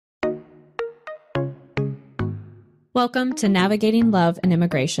Welcome to Navigating Love and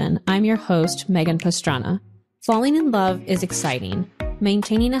Immigration. I'm your host, Megan Pastrana. Falling in love is exciting.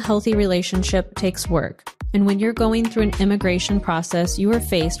 Maintaining a healthy relationship takes work. And when you're going through an immigration process, you are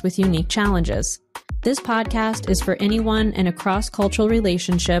faced with unique challenges. This podcast is for anyone in a cross-cultural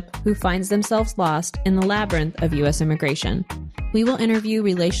relationship who finds themselves lost in the labyrinth of U.S. immigration. We will interview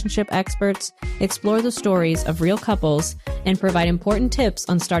relationship experts, explore the stories of real couples, and provide important tips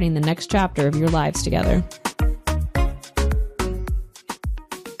on starting the next chapter of your lives together.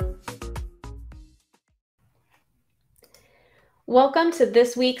 Welcome to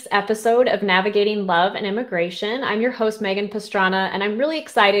this week's episode of Navigating Love and Immigration. I'm your host, Megan Pastrana, and I'm really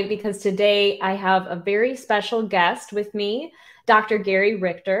excited because today I have a very special guest with me, Dr. Gary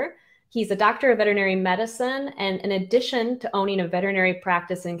Richter. He's a doctor of veterinary medicine, and in addition to owning a veterinary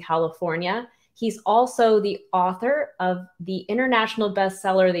practice in California, he's also the author of the international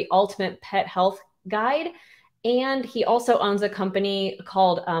bestseller, The Ultimate Pet Health Guide, and he also owns a company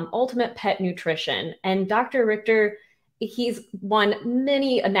called Ultimate Pet Nutrition. And Dr. Richter, he's won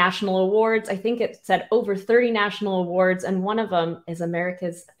many national awards. I think it said over 30 national awards, and one of them is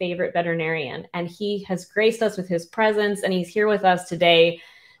America's Favorite Veterinarian. And he has graced us with his presence, and he's here with us today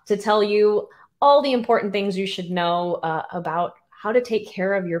to tell you all the important things you should know about how to take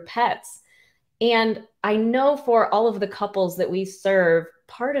care of your pets. And I know for all of the couples that we serve,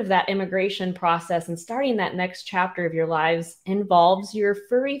 part of that immigration process and starting that next chapter of your lives involves your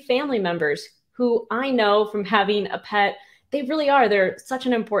furry family members, who I know from having a pet, they really are. They're such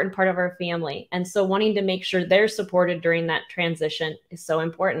an important part of our family. And so wanting to make sure they're supported during that transition is so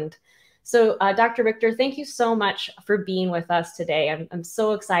important. So Dr. Richter, thank you so much for being with us today. I'm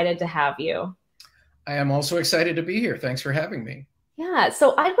so excited to have you. I am also excited to be here. Thanks for having me. Yeah,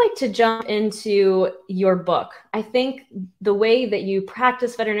 so I'd like to jump into your book. I think the way that you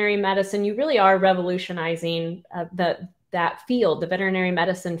practice veterinary medicine, you really are revolutionizing that field, the veterinary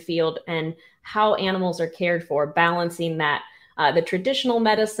medicine field, and how animals are cared for, balancing that, the traditional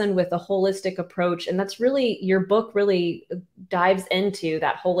medicine with a holistic approach. And that's really, your book really dives into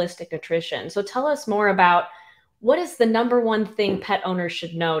that holistic nutrition. So tell us more about what is the number one thing pet owners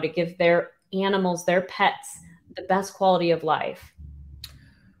should know to give their animals, their pets, the best quality of life?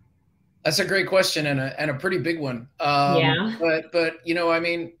 That's a great question and a pretty big one. Yeah. But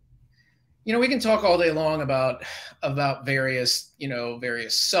we can talk all day long about various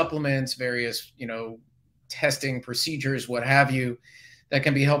supplements, various, testing procedures, what have you, that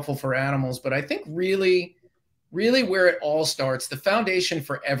can be helpful for animals. But I think really where it all starts, the foundation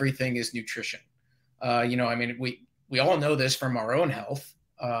for everything is nutrition. We all know this from our own health,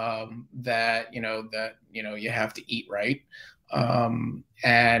 that you have to eat right.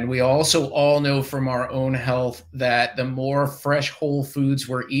 And we also all know from our own health that the more fresh whole foods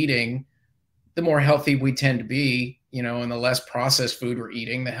we're eating, the more healthy we tend to be, and the less processed food we're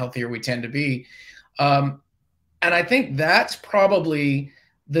eating, the healthier we tend to be. And I think that's probably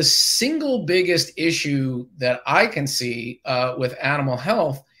the single biggest issue that I can see with animal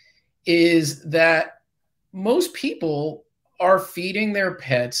health, is that most people are feeding their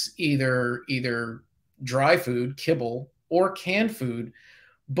pets either dry food, kibble, or canned food,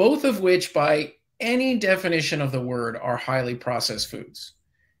 both of which by any definition of the word are highly processed foods.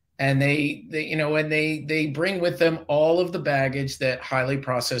 And they bring with them all of the baggage that highly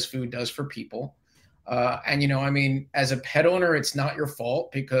processed food does for people. As a pet owner, it's not your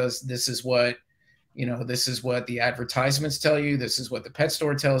fault, because this is what the advertisements tell you. This is what the pet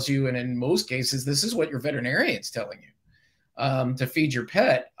store tells you. And in most cases, this is what your veterinarian's telling you to feed your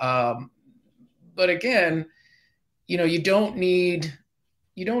pet. But again, you don't need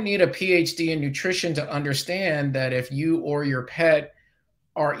a PhD in nutrition to understand that if you or your pet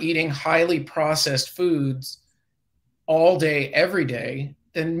are eating highly processed foods all day, every day,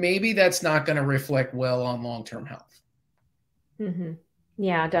 then maybe that's not going to reflect well on long-term health. Mm-hmm.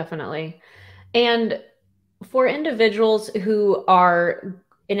 Yeah, definitely. And for individuals who are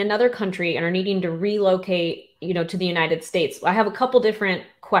in another country and are needing to relocate, to the United States, I have a couple different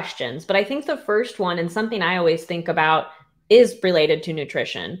questions, but I think the first one, and something I always think about, is related to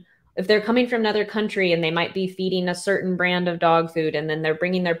nutrition. If they're coming from another country and they might be feeding a certain brand of dog food, and then they're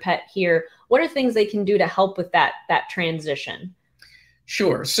bringing their pet here, what are things they can do to help with that transition?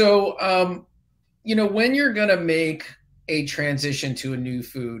 Sure. So, when you're going to make a transition to a new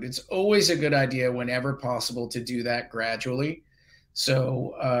food, it's always a good idea, whenever possible, to do that gradually.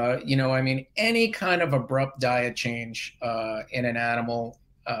 So, any kind of abrupt diet change in an animal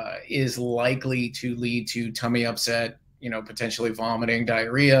is likely to lead to tummy upset, potentially vomiting,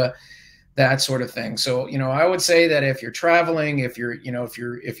 diarrhea, that sort of thing. So, I would say that if you're traveling, if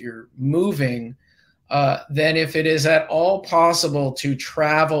you're moving, then if it is at all possible to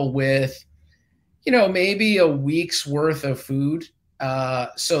travel with, maybe a week's worth of food.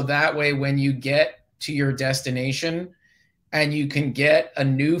 So that way, when you get to your destination and you can get a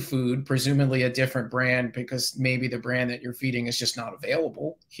new food, presumably a different brand, because maybe the brand that you're feeding is just not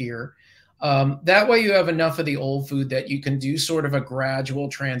available here. That way you have enough of the old food that you can do sort of a gradual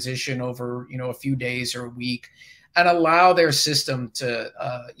transition over, a few days or a week, and allow their system to,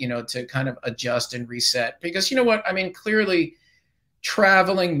 to kind of adjust and reset. Because you know what? I mean, clearly,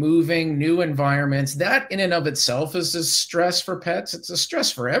 traveling, moving, new environments, that in and of itself is a stress for pets. It's a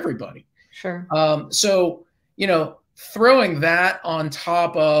stress for everybody. Sure. So, throwing that on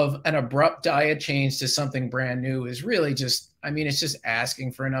top of an abrupt diet change to something brand new is really just, I mean, it's just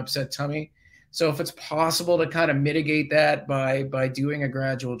asking for an upset tummy. So if it's possible to kind of mitigate that by doing a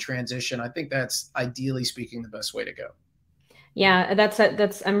gradual transition, I think that's, ideally speaking, the best way to go. Yeah,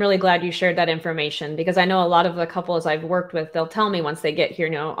 I'm really glad you shared that information, because I know a lot of the couples I've worked with, they'll tell me once they get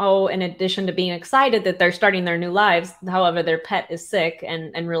here, oh, in addition to being excited that they're starting their new lives, however, their pet is sick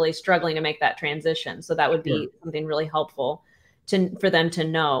and really struggling to make that transition. So that would be something really helpful for them to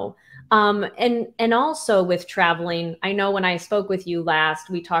know. And also with traveling, I know when I spoke with you last,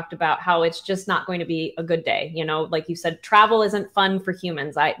 we talked about how it's just not going to be a good day. Like you said, travel isn't fun for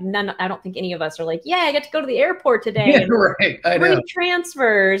humans. I don't think any of us are like, yeah, I get to go to the airport today. Yeah, right. I know. 3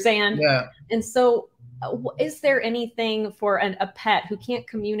 transfers. And so is there anything for a pet who can't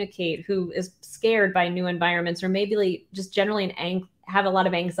communicate, who is scared by new environments, or maybe just generally have a lot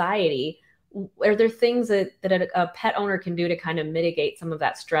of anxiety? Are there things that a pet owner can do to kind of mitigate some of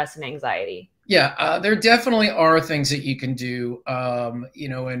that stress and anxiety? Yeah, there definitely are things that you can do,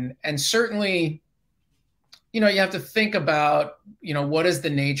 and certainly, you have to think about, what is the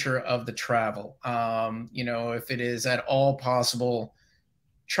nature of the travel? If it is at all possible,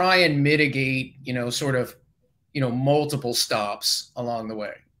 try and mitigate, sort of, multiple stops along the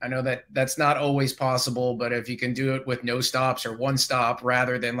way. I know that that's not always possible, but if you can do it with no stops or one stop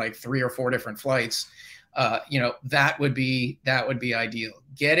rather than like 3 or 4 different flights, that would be ideal.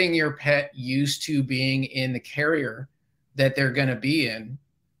 Getting your pet used to being in the carrier that they're going to be in,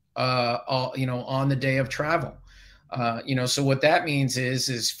 on the day of travel. So what that means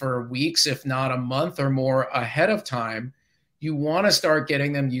is for weeks, if not a month or more ahead of time, you want to start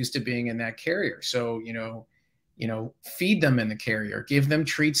getting them used to being in that carrier. So, feed them in the carrier, give them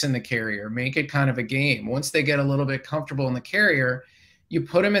treats in the carrier, make it kind of a game. Once they get a little bit comfortable in the carrier, you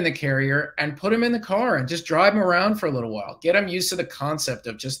put them in the carrier and put them in the car and just drive them around for a little while. Get them used to the concept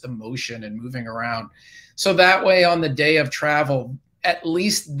of just the motion and moving around. So that way on the day of travel, at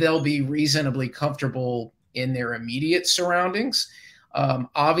least they'll be reasonably comfortable in their immediate surroundings.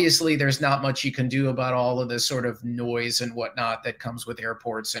 Obviously, there's not much you can do about all of this sort of noise and whatnot that comes with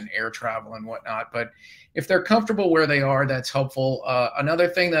airports and air travel and whatnot. But if they're comfortable where they are, that's helpful. Another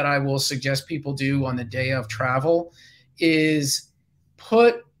thing that I will suggest people do on the day of travel is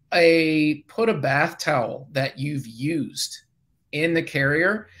put a bath towel that you've used in the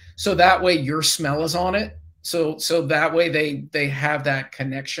carrier, so that way your smell is on it. So that way they have that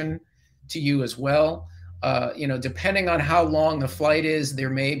connection to you as well. Depending on how long the flight is, there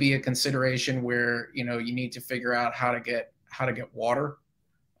may be a consideration where, you need to figure out how to get water,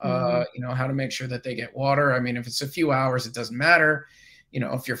 how to make sure that they get water. I mean, if it's a few hours, it doesn't matter.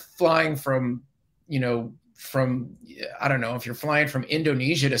 If you're flying from, I don't know, if you're flying from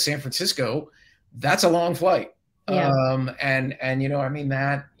Indonesia to San Francisco, that's a long flight. Yeah. And I mean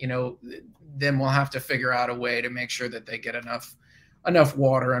that, then we'll have to figure out a way to make sure that they get enough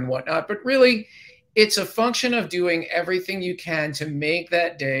water and whatnot. But really, it's a function of doing everything you can to make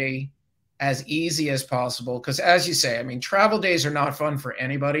that day as easy as possible. Because as you say, I mean, travel days are not fun for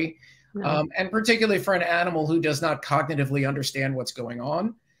anybody. No. And particularly for an animal who does not cognitively understand what's going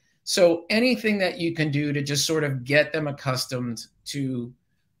on. So anything that you can do to just sort of get them accustomed to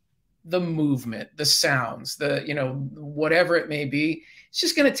the movement, the sounds, whatever it may be, it's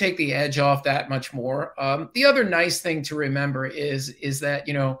just going to take the edge off that much more. The other nice thing to remember is that,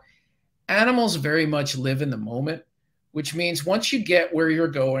 animals very much live in the moment, which means once you get where you're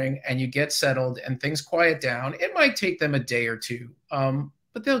going and you get settled and things quiet down, it might take them a day or two,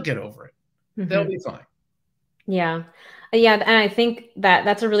 but they'll get over it. Mm-hmm. They'll be fine. Yeah. Yeah. And I think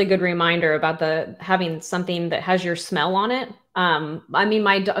that's a really good reminder about having something that has your smell on it. I mean,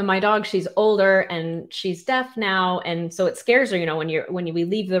 my dog, she's older and she's deaf now. And so it scares her, when we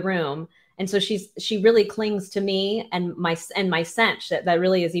leave the room. And so she really clings to me and my scent. That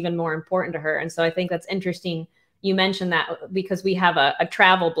really is even more important to her. And so I think that's interesting. You mentioned that because we have a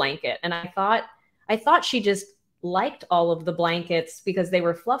travel blanket, and I thought she just liked all of the blankets because they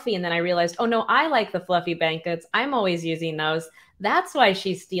were fluffy. And then I realized, oh no, I like the fluffy blankets. I'm always using those. That's why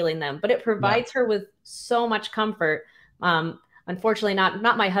she's stealing them. But it Yeah. provides her with so much comfort. Unfortunately,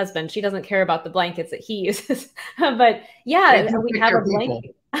 not my husband. She doesn't care about the blankets that he uses. But They yeah, do we pick have a their people.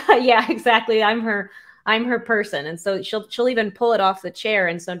 blanket. Yeah, exactly. I'm her person. And so she'll even pull it off the chair.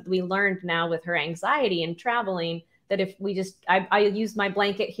 And so we learned now with her anxiety and traveling that if we just I use my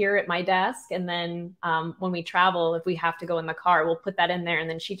blanket here at my desk, and then when we travel, if we have to go in the car, we'll put that in there, and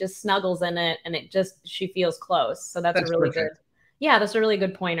then she just snuggles in it, and she feels close. So that's a That's really good, perfect. yeah, that's a really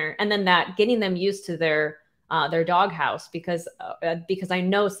good pointer. And then that getting them used to their dog house, because I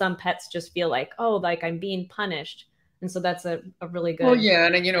know some pets just feel like, oh, like I'm being punished. And so that's a really Well, good. yeah,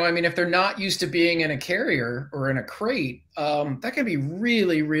 and I mean, if they're not used to being in a carrier or in a crate, that can be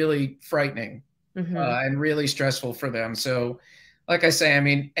really, really frightening Mhm. and really stressful for them. So, like I say, I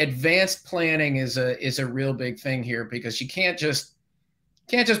mean, advanced planning is a real big thing here because you can't just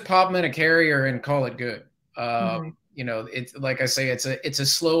pop them in a carrier and call it good. Mhm. It's like I say, it's a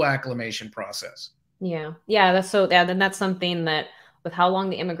slow acclimation process. Yeah. Yeah, then that's something that with how long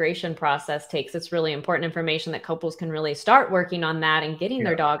the immigration process takes, it's really important information that couples can really start working on that and getting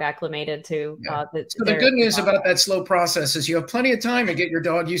their Yeah, dog acclimated to yeah. So the good their news dog. about that slow process is you have plenty of time to get your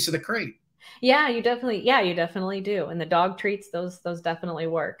dog used to the crate. Yeah, you definitely do. And the dog treats, those definitely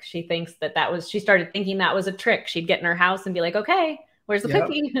work. She started thinking that was a trick. She'd get in her house and be like, "Okay, where's the Yeah.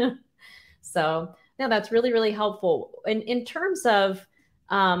 cookie?" So, no, that's really, really helpful. In terms of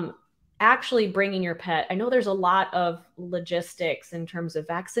um, actually bringing your pet, I know there's a lot of logistics in terms of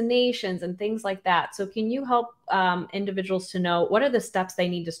vaccinations and things like that. So, can you help individuals to know what are the steps they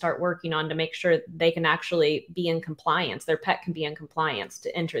need to start working on to make sure they can actually be in compliance, their pet can be in compliance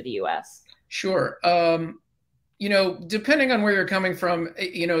to enter the US? Sure. Depending on where you're coming from,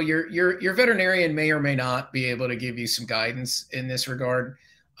 your veterinarian may or may not be able to give you some guidance in this regard.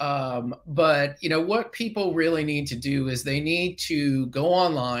 But what people really need to do is they need to go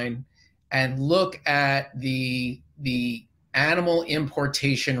online and look at the animal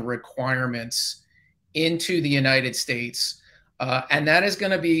importation requirements into the United States, and that is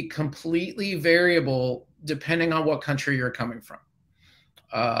going to be completely variable depending on what country you're coming from,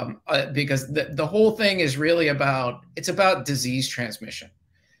 because the whole thing is really about disease transmission.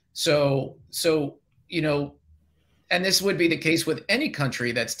 So and this would be the case with any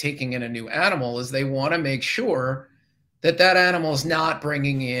country that's taking in a new animal, is they want to make sure that that animal is not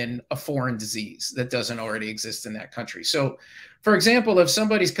bringing in a foreign disease that doesn't already exist in that country. So, for example, if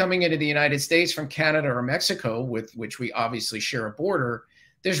somebody's coming into the United States from Canada or Mexico, with which we obviously share a border,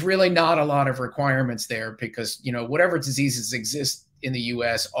 there's really not a lot of requirements there because whatever diseases exist in the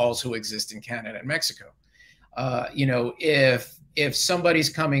U.S. also exist in Canada and Mexico. If somebody's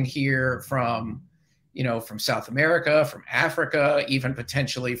coming here from South America, from Africa, even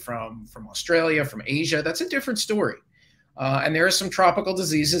potentially from Australia, from Asia, that's a different story. And there are some tropical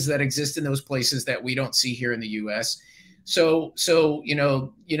diseases that exist in those places that we don't see here in the U.S. So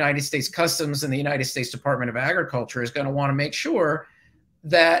United States Customs and the United States Department of Agriculture is going to want to make sure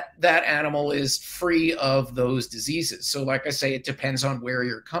that that animal is free of those diseases. So, like I say, it depends on where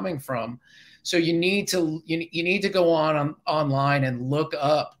you're coming from. So you need to go online and look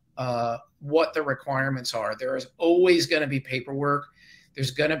up what the requirements are. There is always going to be paperwork.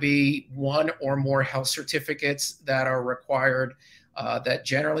 There's going to be one or more health certificates that are required, that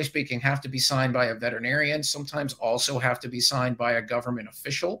generally speaking have to be signed by a veterinarian, sometimes also have to be signed by a government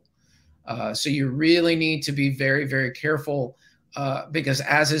official. So you really need to be very, very careful, because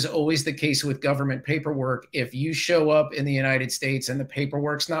as is always the case with government paperwork, if you show up in the United States and the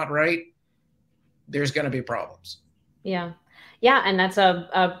paperwork's not right, there's going to be problems. Yeah. Yeah, and that's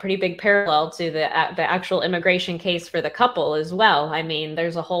a pretty big parallel to the actual immigration case for the couple as well. I mean,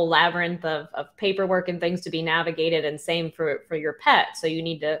 there's a whole labyrinth of paperwork and things to be navigated, and same for your pet. So you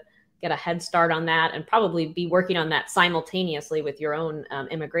need to get a head start on that and probably be working on that simultaneously with your own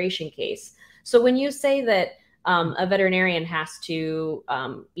immigration case. So when you say that a veterinarian has to,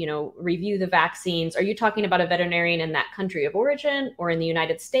 review the vaccines, are you talking about a veterinarian in that country of origin or in the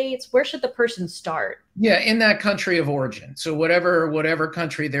United States? Where should the person start? Yeah, in that country of origin. So whatever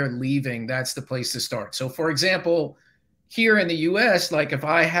country they're leaving, that's the place to start. So for example, here in the US, like if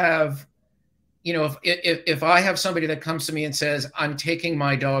I have, if I have somebody that comes to me and says, I'm taking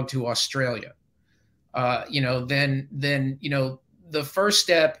my dog to Australia, then the first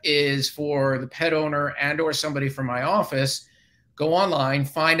step is for the pet owner and or somebody from my office, go online,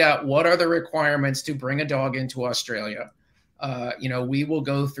 find out what are the requirements to bring a dog into Australia. We will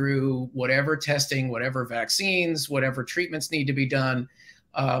go through whatever testing, whatever vaccines, whatever treatments need to be done,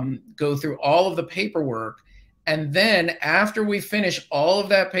 go through all of the paperwork. And then after we finish all of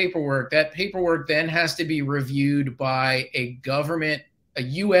that paperwork then has to be reviewed by a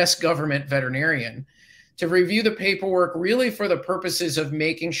US government veterinarian to review the paperwork really for the purposes of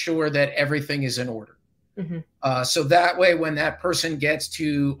making sure that everything is in order. So that way, when that person gets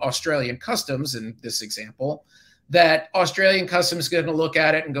to Australian customs, in this example, that Australian customs is going to look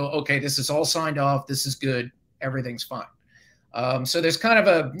at it and go, okay, this is all signed off. This is good. Everything's fine. So there's kind of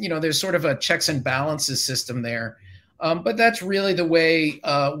a, there's sort of a checks and balances system there. But that's really the way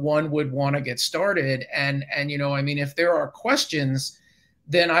one would want to get started. And I mean, if there are questions,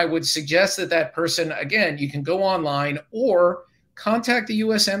 then I would suggest that that person, again, you can go online or contact the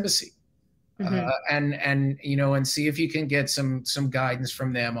U.S. Embassy. And see if you can get some guidance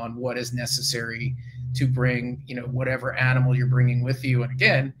from them on what is necessary to bring, whatever animal you're bringing with you. And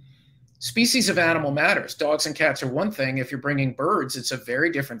again, species of animal matters. Dogs and cats are one thing. If you're bringing birds, it's a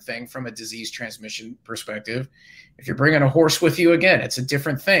very different thing from a disease transmission perspective. If you're bringing a horse with you, again, it's a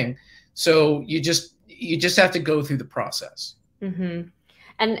different thing. So you just have to go through the process.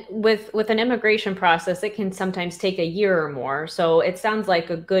 And with an immigration process, it can sometimes take a year or more. So it sounds like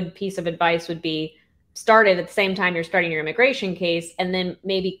a good piece of advice would be started at the same time you're starting your immigration case, and then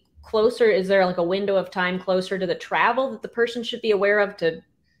maybe closer. Is there like a window of time closer to the travel that the person should be aware of to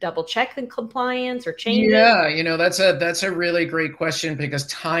double check the compliance or changes? Yeah, that's a really great question, because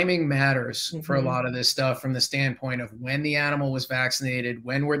timing matters for a lot of this stuff, from the standpoint of when the animal was vaccinated,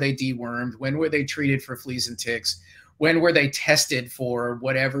 when were they dewormed, when were they treated for fleas and ticks, when were they tested for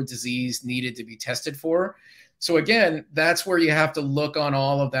whatever disease needed to be tested for. So again, that's where you have to look on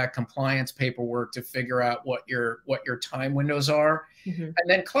all of that compliance paperwork to figure out what your time windows are. And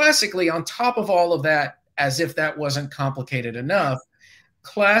then classically, on top of all of that, as if that wasn't complicated enough,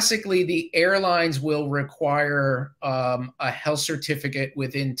 classically, the airlines will require a health certificate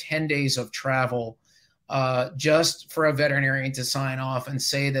within 10 days of travel, just for a veterinarian to sign off and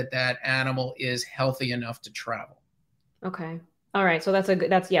say that that animal is healthy enough to travel. Okay. All right. So that's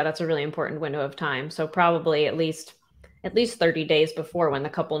a really important window of time. So probably at least 30 days before, when the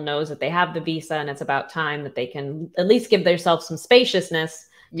couple knows that they have the visa and it's about time that they can at least give themselves some spaciousness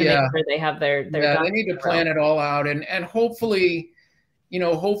to make sure they have their they need to plan it all out, and hopefully,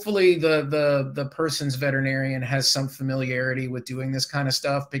 hopefully the person's veterinarian has some familiarity with doing this kind of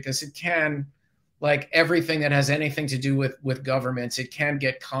stuff, because it can, like everything that has anything to do with governments, it can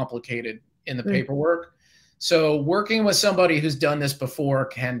get complicated in the paperwork. So working with somebody who's done this before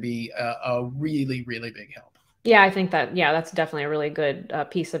can be a really, really big help. Yeah, I think that's definitely a really good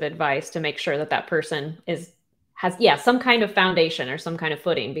piece of advice, to make sure that that person has some kind of foundation or some kind of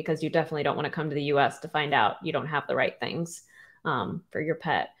footing, because you definitely don't want to come to the U.S. to find out you don't have the right things for your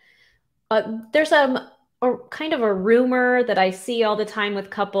pet. There's a kind of a rumor that I see all the time with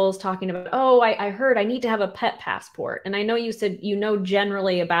couples talking about, oh, I heard I need to have a pet passport. And I know you said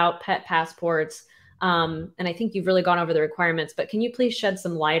generally about pet passports. And I think you've really gone over the requirements, but can you please shed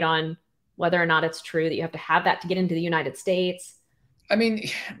some light on whether or not it's true that you have to have that to get into the United States? I mean,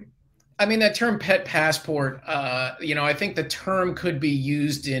 that term pet passport, I think the term could be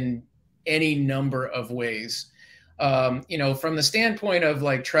used in any number of ways. From the standpoint of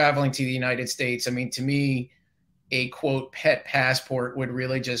like traveling to the United States, I mean, to me, a quote pet passport would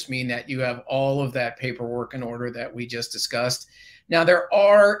really just mean that you have all of that paperwork in order that we just discussed. Now, there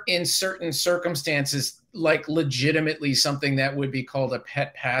are, in certain circumstances, like legitimately something that would be called a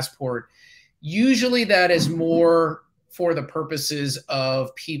pet passport. Usually that is more for the purposes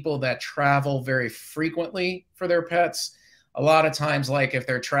of people that travel very frequently for their pets. A lot of times, like if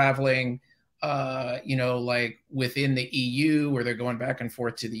they're traveling, like within the EU, or they're going back and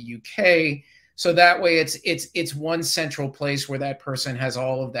forth to the UK. So that way it's one central place where that person has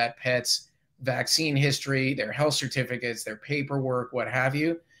all of that pet's vaccine history, their health certificates, their paperwork, what have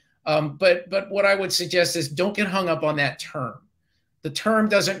you. But what I would suggest is don't get hung up on that term. The term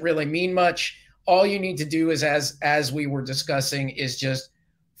doesn't really mean much. All you need to do is, as we were discussing, is just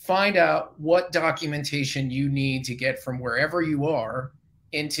find out what documentation you need to get from wherever you are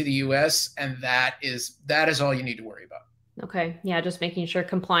into the US, and that is all you need to worry about. Okay. Yeah, just making sure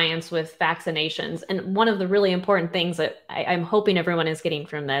compliance with vaccinations. And one of the really important things that I'm hoping everyone is getting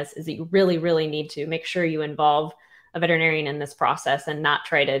from this is that you really, really need to make sure you involve a veterinarian in this process and not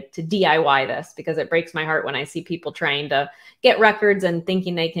try to DIY this, because it breaks my heart when I see people trying to get records and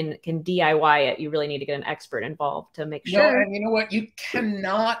thinking they can DIY it. You really need to get an expert involved to make sure. No, and you know what? You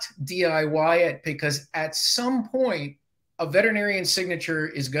cannot DIY it, because at some point a veterinarian signature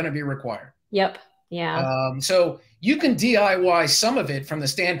is going to be required. Yep. Yeah. So you can DIY some of it from the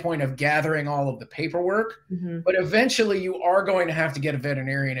standpoint of gathering all of the paperwork, but eventually you are going to have to get a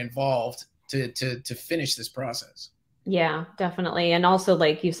veterinarian involved to finish this process. Yeah, definitely. And also,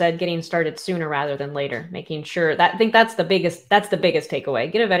 like you said, getting started sooner rather than later, making sure that I think that's the biggest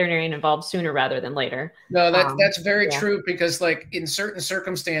takeaway. Get a veterinarian involved sooner rather than later. No, that's very Yeah. true, because like in certain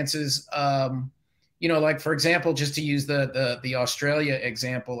circumstances, like for example, just to use the Australia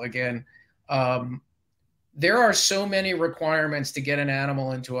example again, there are so many requirements to get an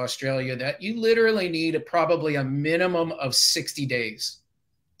animal into Australia that you literally need probably a minimum of 60 days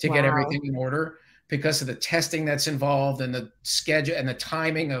to get Wow. everything in order, because of the testing that's involved and the schedule and the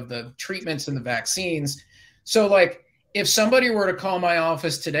timing of the treatments and the vaccines. So like if somebody were to call my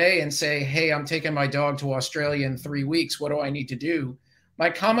office today and say, hey, I'm taking my dog to Australia in 3 weeks, what do I need to do? My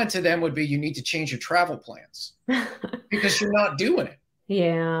comment to them would be, you need to change your travel plans, because you're not doing it.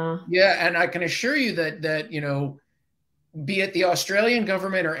 Yeah. Yeah. And I can assure you that, be it the Australian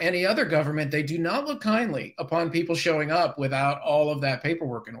government or any other government, they do not look kindly upon people showing up without all of that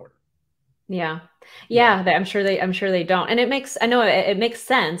paperwork in order. Yeah. Yeah. Yeah, I'm sure they don't. And I know it makes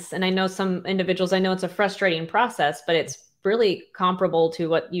sense. And I know some individuals, I know it's a frustrating process, but it's really comparable to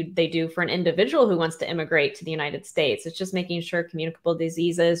what they do for an individual who wants to immigrate to the United States. It's just making sure communicable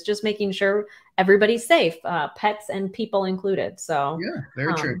diseases, just making sure everybody's safe, pets and people included. So, Yeah,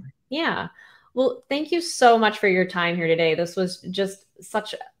 very true. yeah. Well, thank you so much for your time here today. This was just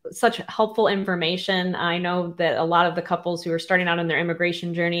such helpful information. I know that a lot of the couples who are starting out on their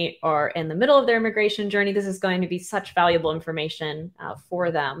immigration journey or in the middle of their immigration journey, this is going to be such valuable information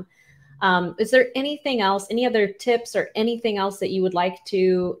for them. Is there anything else, any other tips or anything else that you would like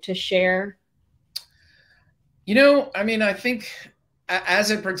to share? I think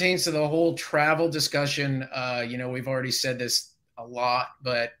as it pertains to the whole travel discussion, we've already said this a lot,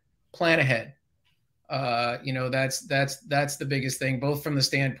 but plan ahead. That's the biggest thing, both from the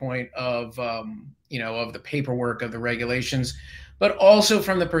standpoint of of the paperwork, of the regulations, but also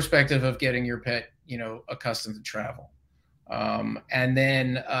from the perspective of getting your pet accustomed to travel. And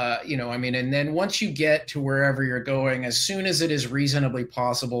then and then once you get to wherever you're going, as soon as it is reasonably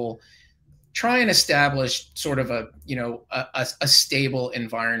possible, try and establish sort of a stable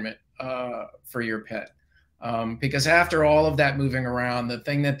environment for your pet. Because after all of that moving around, the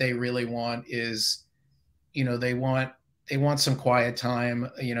thing that they really want is, they want some quiet time.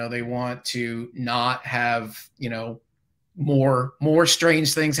 They want to not have, more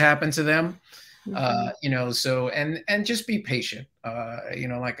strange things happen to them. So and just be patient.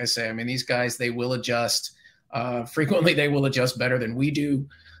 Like I say, I mean, these guys, they will adjust. Frequently they will adjust better than we do.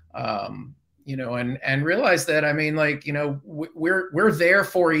 And realize that, I mean, like, we're there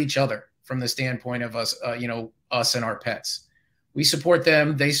for each other from the standpoint of us, us and our pets. We support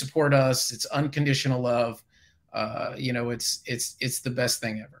them, they support us. It's unconditional love. It's the best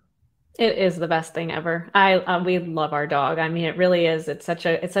thing ever. It is the best thing ever. We love our dog. I mean, it really is. It's such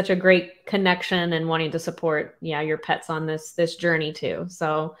a great connection and wanting to support, your pets on this journey too.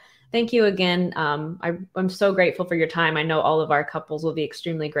 So thank you again. I'm so grateful for your time. I know all of our couples will be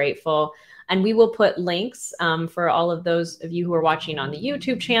extremely grateful. And we will put links for all of those of you who are watching on the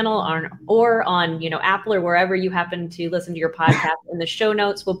YouTube channel or on Apple or wherever you happen to listen to your podcast. In the show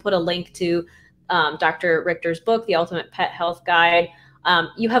notes, we'll put a link to Dr. Richter's book, The Ultimate Pet Health Guide.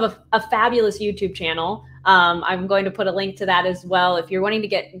 You have a fabulous YouTube channel. I'm going to put a link to that as well. If you're wanting to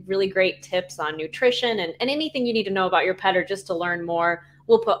get really great tips on nutrition and anything you need to know about your pet or just to learn more,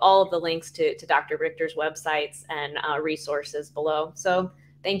 we'll put all of the links to Dr. Richter's websites and resources below. So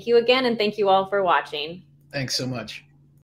thank you again, and thank you all for watching. Thanks so much.